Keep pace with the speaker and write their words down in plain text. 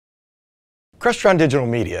Crestron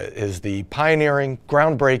DigitalMedia is the pioneering,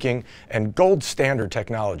 groundbreaking, and gold standard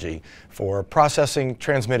technology for processing,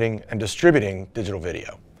 transmitting, and distributing digital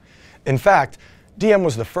video. In fact, DM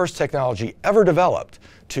was the first technology ever developed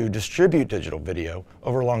to distribute digital video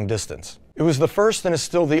over long distance. It was the first and is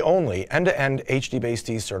still the only end-to-end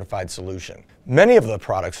HD-based certified solution. Many of the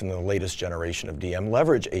products in the latest generation of DM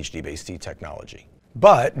leverage HD-based technology.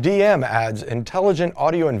 But DM adds intelligent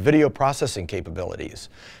audio and video processing capabilities,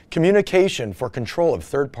 communication for control of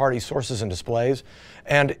third-party sources and displays,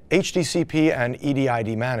 and HDCP and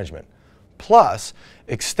EDID management. Plus,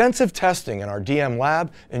 extensive testing in our DM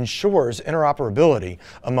lab ensures interoperability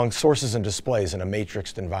among sources and displays in a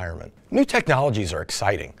matrixed environment. New technologies are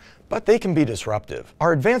exciting, but they can be disruptive.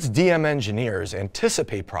 Our advanced DM engineers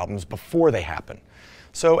anticipate problems before they happen.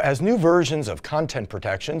 So as new versions of content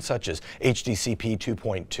protection, such as HDCP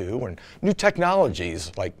 2.2, and new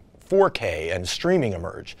technologies like 4K and streaming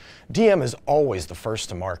emerge, DM is always the first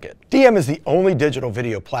to market. DM is the only digital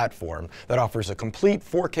video platform that offers a complete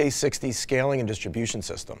 4K 60 scaling and distribution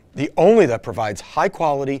system. The only that provides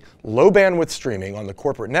high-quality, low-bandwidth streaming on the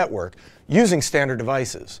corporate network using standard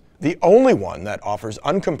devices. The only one that offers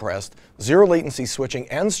uncompressed, zero-latency switching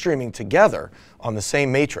and streaming together on the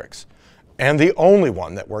same matrix. And the only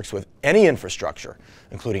one that works with any infrastructure,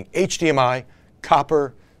 including HDMI,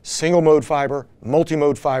 copper, single-mode fiber,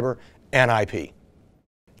 multi-mode fiber, and IP.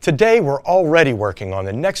 Today, we're already working on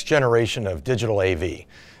the next generation of digital AV,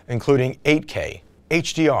 including 8K,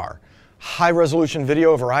 HDR, high-resolution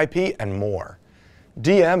video over IP, and more.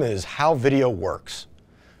 DM is how video works.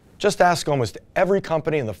 Just ask almost every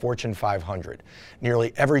company in the Fortune 500,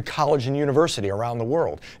 nearly every college and university around the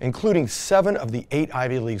world, including 7 of the 8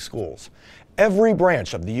 Ivy League schools, every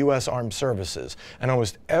branch of the U.S. Armed Services, and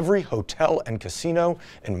almost every hotel and casino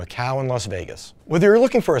in Macau and Las Vegas. Whether you're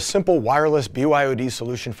looking for a simple wireless BYOD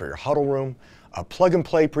solution for your huddle room, a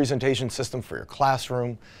plug-and-play presentation system for your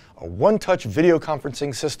classroom, a one-touch video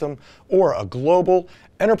conferencing system, or a global,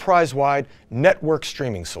 enterprise-wide network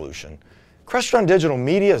streaming solution, Crestron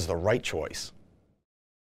DigitalMedia is the right choice.